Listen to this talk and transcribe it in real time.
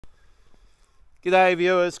G'day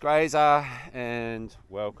viewers, Grazza, and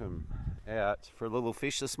welcome out for a little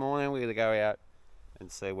fish this morning. We're going to go out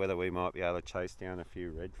and see whether we might be able to chase down a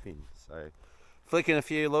few redfin. So, flicking a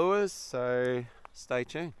few lures, so stay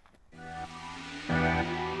tuned.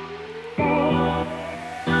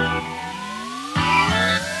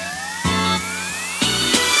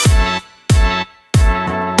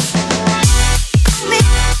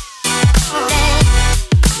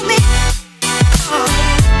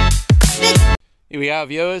 Here we are,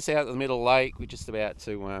 viewers, out in the middle of the lake. We're just about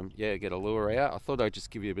to get a lure out. I thought I'd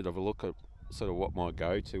just give you a bit of a look at sort of what my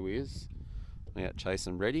go-to is. I'm out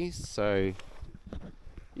chasing reddies. So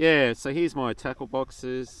yeah, so here's my tackle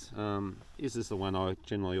boxes. This is the one I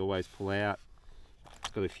generally always pull out.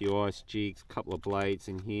 It's got a few ice jigs, a couple of blades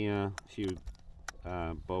in here, a few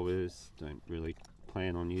bobbers. Don't really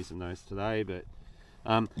plan on using those today, but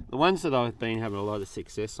the ones that I've been having a lot of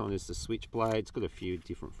success on is the switchblades. Got a few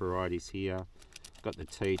different varieties here. Got the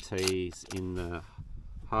TTs in the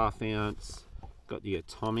 ½ ounce, got the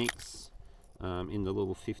atomics in the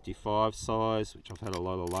little 55 size, which I've had a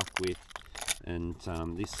lot of luck with, and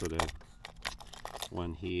this sort of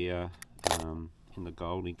one here in the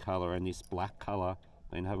golden colour and this black colour,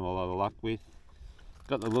 been having a lot of luck with.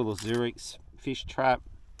 Got the little Zurich's fish trap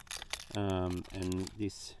and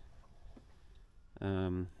this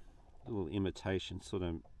little imitation sort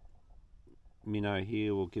of minnow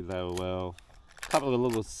here. We'll give that a whirl. A couple of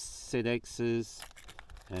little ZXs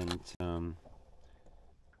and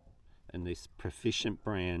this Proficient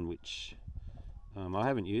brand, which I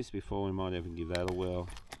haven't used before. We might even give that a whirl.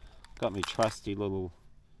 Got my trusty little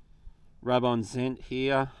rub-on Zent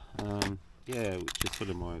here, yeah, which is sort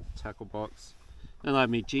of my tackle box. Then I have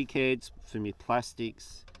my jig heads for my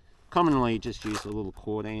plastics. Commonly just use a little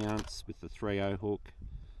 1/4 ounce with the 3/0 hook,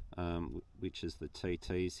 which is the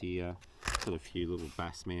TTs here. Got a few little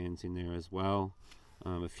bassmans in there as well.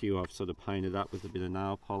 A few I've sort of painted up with a bit of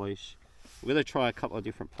nail polish. We're going to try a couple of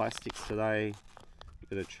different plastics today.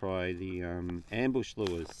 We're going to try the ambush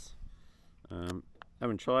lures.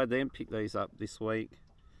 Haven't tried them, picked these up this week.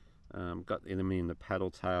 Got them in the paddle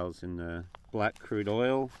tails in the black crude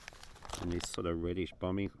oil and this sort of reddish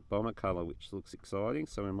bomber colour, which looks exciting,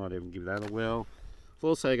 so we might even give that a whirl. We've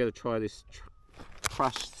also got to try this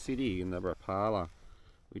Crushed City in the Rapala,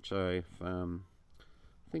 which I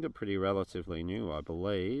think are pretty relatively new, I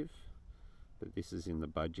believe, but this is in the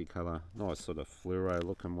budgie colour. Nice sort of fluoro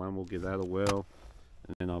looking one. We'll give that a whirl.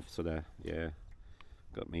 And then I've sort of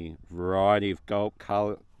got me variety of gulp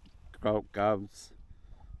gubs,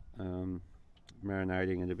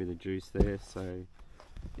 marinating in a bit of juice there. So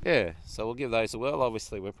yeah, so we'll give those a whirl.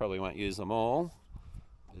 Obviously we probably won't use them all,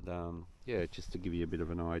 but yeah, just to give you a bit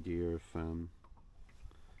of an idea of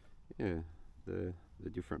the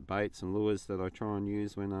different baits and lures that I try and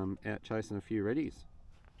use when I'm out chasing a few reddies.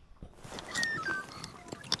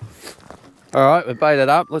 Alright, we've baited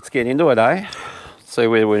up. Let's get into it, eh? See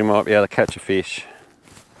where we might be able to catch a fish.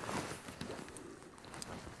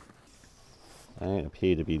 They don't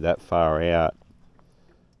appear to be that far out.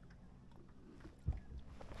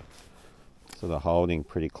 Sort of holding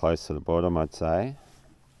pretty close to the bottom, I'd say.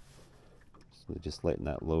 So just letting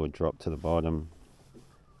that lure drop to the bottom.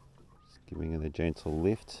 Giving it a gentle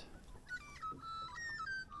lift.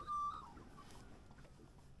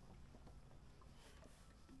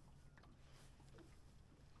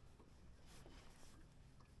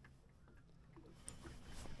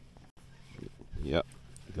 Yep,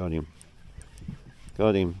 got him.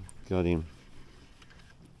 Got him, got him.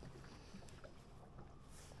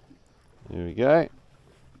 There we go.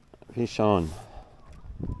 Fish on.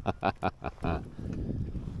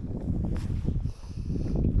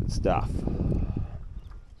 Good stuff.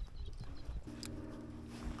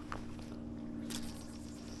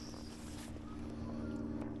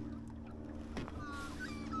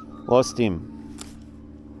 Lost him.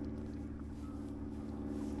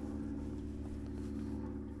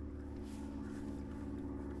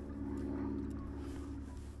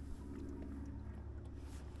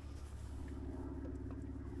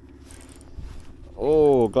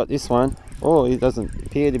 Oh, got this one. Oh, he doesn't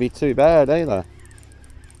appear to be too bad either.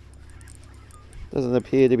 Doesn't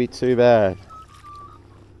appear to be too bad.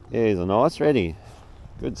 Yeah, he's a nice reddy.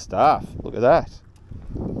 Good stuff. Look at that.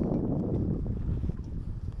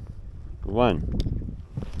 Good one.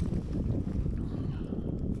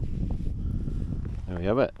 There we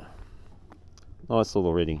have it. Nice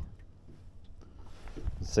little reddy.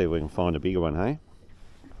 Let's see if we can find a bigger one, hey?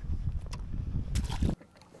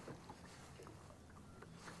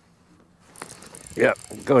 Yep,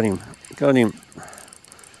 got him. Got him.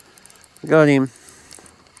 Got him.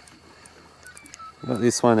 Got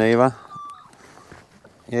this one, Eva.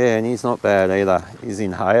 Yeah, and he's not bad either. He's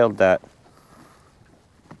inhaled that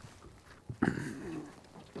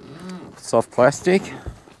soft plastic.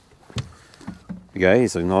 Okay,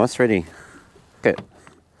 he's a nice ready. Okay.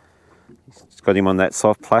 Just got him on that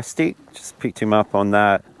soft plastic. Just picked him up on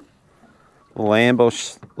that little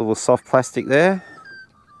ambush, little soft plastic there.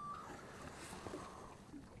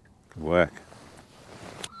 Good work.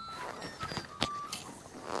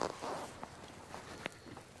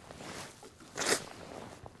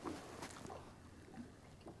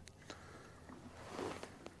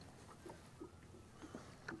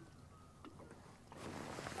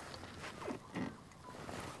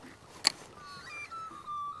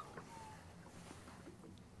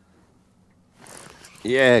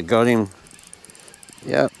 Yeah, got him.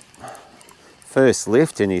 Yep. First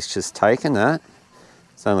lift and he's just taken that.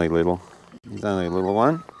 It's only little. He's only a little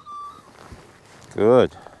one.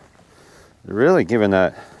 Good. Really giving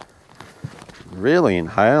that, really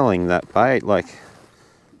inhaling that bait. Like,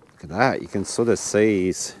 look at that. You can sort of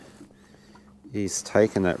see he's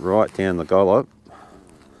taken that right down the gollop.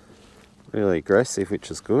 Really aggressive,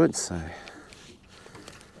 which is good. So,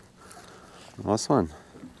 nice one.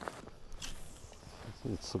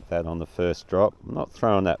 Let's look that on the first drop. I'm not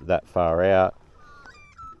throwing that far out.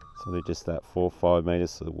 So they're just that 4 or 5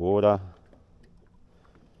 metres to the water.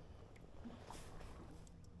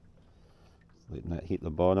 Letting that hit the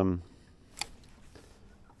bottom.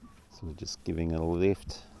 So we're just giving it a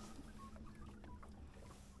lift.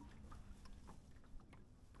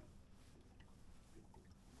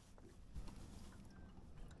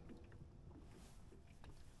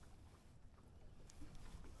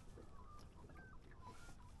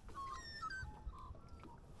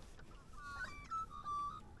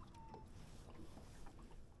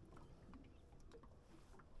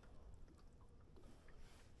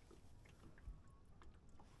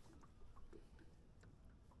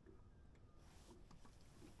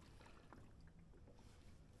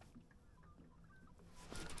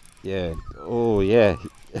 Yeah. Oh, yeah.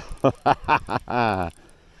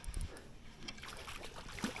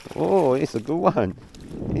 Oh, it's a good one.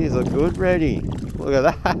 He's a good ready. Look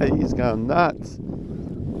at that. He's going nuts.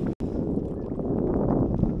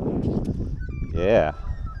 Yeah.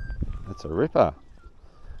 That's a ripper.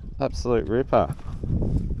 Absolute ripper.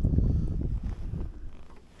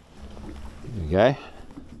 There we go.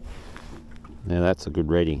 Now that's a good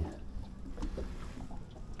ready.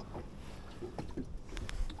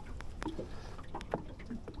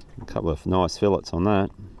 A couple of nice fillets on that.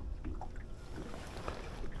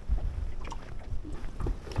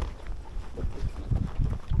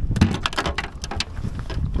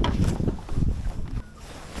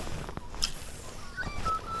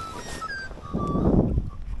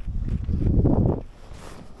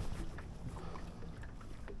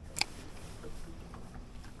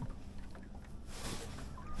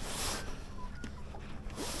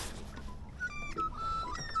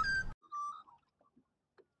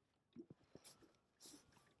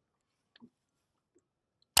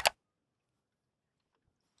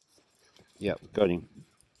 Yep, got him.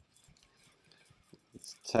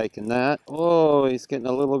 It's taken that. Oh, he's getting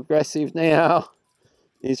a little aggressive now.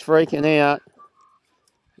 He's freaking out.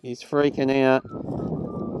 He's freaking out.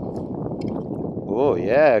 Oh,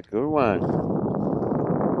 yeah, good one.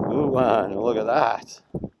 Good one. Look at that.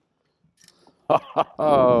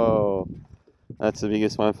 Oh, that's the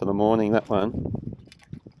biggest one for the morning, that one.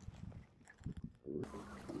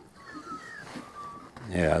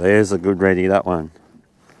 Yeah, there's a good ready, that one.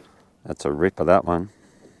 That's a ripper, that one.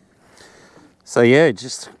 So yeah,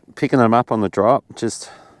 just picking them up on the drop, just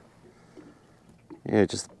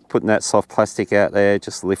putting that soft plastic out there,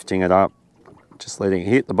 just lifting it up, just letting it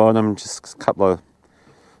hit the bottom, just a couple of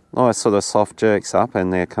nice sort of soft jerks up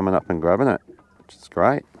and they're coming up and grabbing it, which is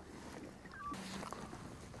great.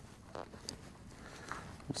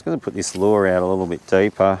 I'm just going to put this lure out a little bit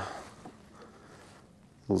deeper.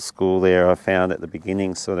 Little school there I found at the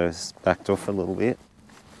beginning sort of backed off a little bit.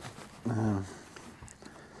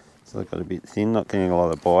 So I got a bit thin, not getting a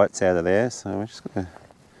lot of bites out of there, so we're just going to,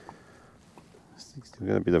 still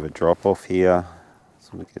got a bit of a drop off here,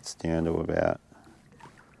 so it gets down to about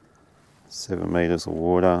 7 metres of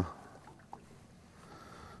water.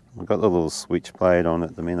 I've got the little switchblade on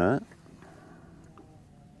at the minute.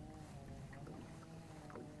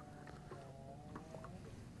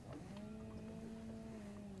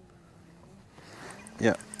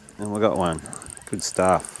 Yep, and we got one. Good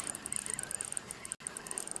stuff.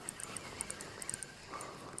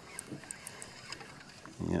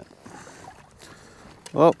 Yep.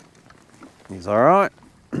 Well, he's all right.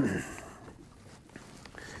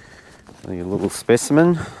 Your little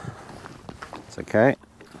specimen. It's okay.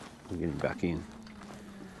 We'll get him back in.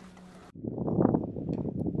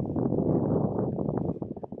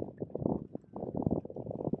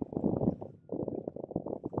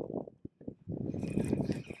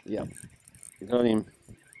 Yep, got him.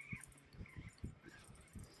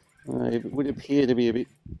 It would appear to be a bit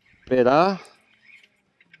better.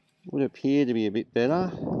 Would appear to be a bit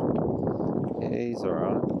better. Yeah, he's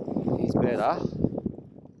alright. He's better.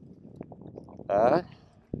 Not bad.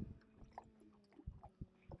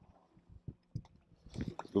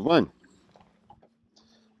 Good one.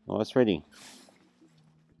 Nice ready.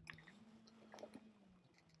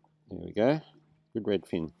 There we go. Good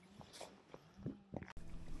redfin.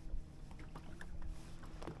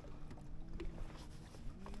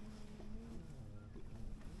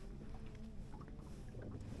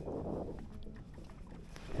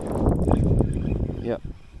 Yep,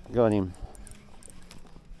 got him.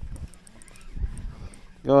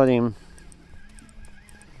 Got him.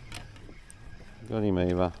 Got him,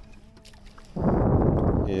 Eva.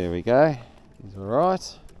 There we go. He's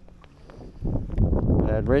alright.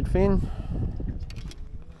 Bad redfin.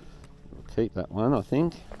 We'll keep that one, I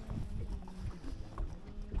think.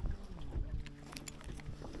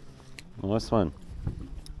 Nice one.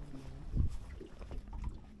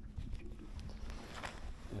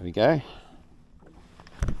 There we go.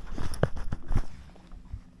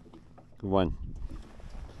 Good one.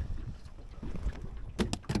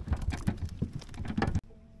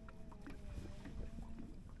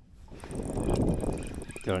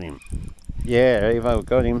 Got him. Yeah, Eva,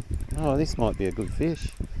 got him. Oh, this might be a good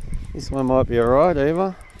fish. This one might be alright,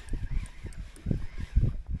 Eva.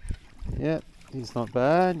 Yep, he's not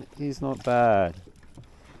bad. He's not bad.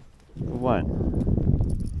 Good one.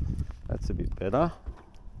 That's a bit better.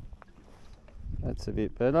 That's a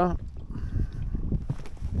bit better.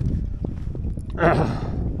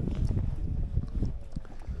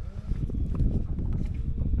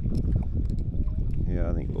 Yeah,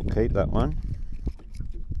 I think we'll keep that one.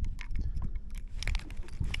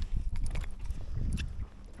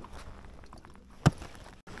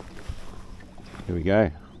 Here we go.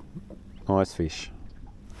 Nice fish.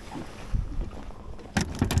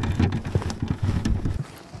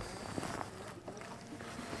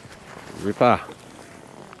 Ripper.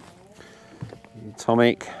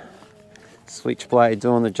 Atomic switchblade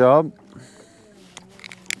doing the job.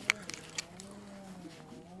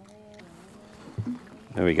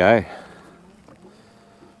 There we go.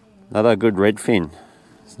 Another good redfin.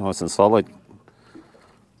 It's nice and solid.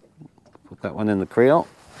 Put that one in the creel.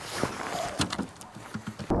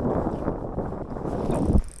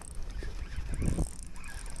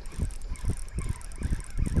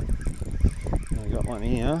 I got one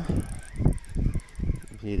here.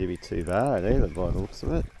 Doesn't appear to be too bad either by the looks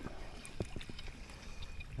of it.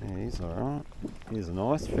 Yeah, he's alright. Here's a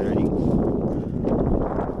nice ferry.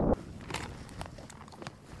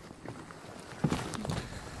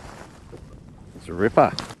 It's a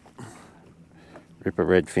ripper. Ripper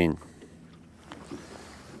redfin.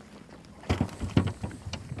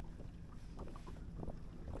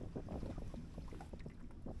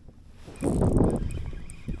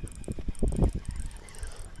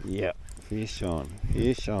 Yep, fish on,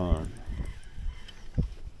 fish on.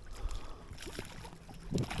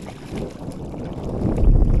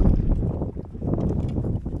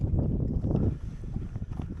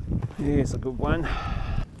 Here's a good one.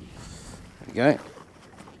 There we go.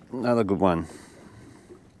 Another good one.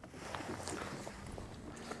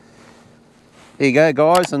 There you go,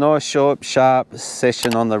 guys. A nice short, sharp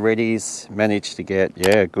session on the reddies. Managed to get,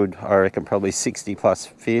 yeah, good, I reckon probably 60 plus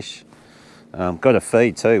fish. Got a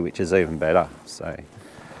feed too, which is even better. So,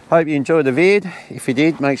 hope you enjoyed the vid. If you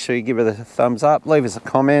did, make sure you give it a thumbs up, leave us a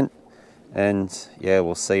comment, and yeah,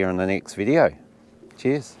 we'll see you on the next video.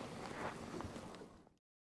 Cheers.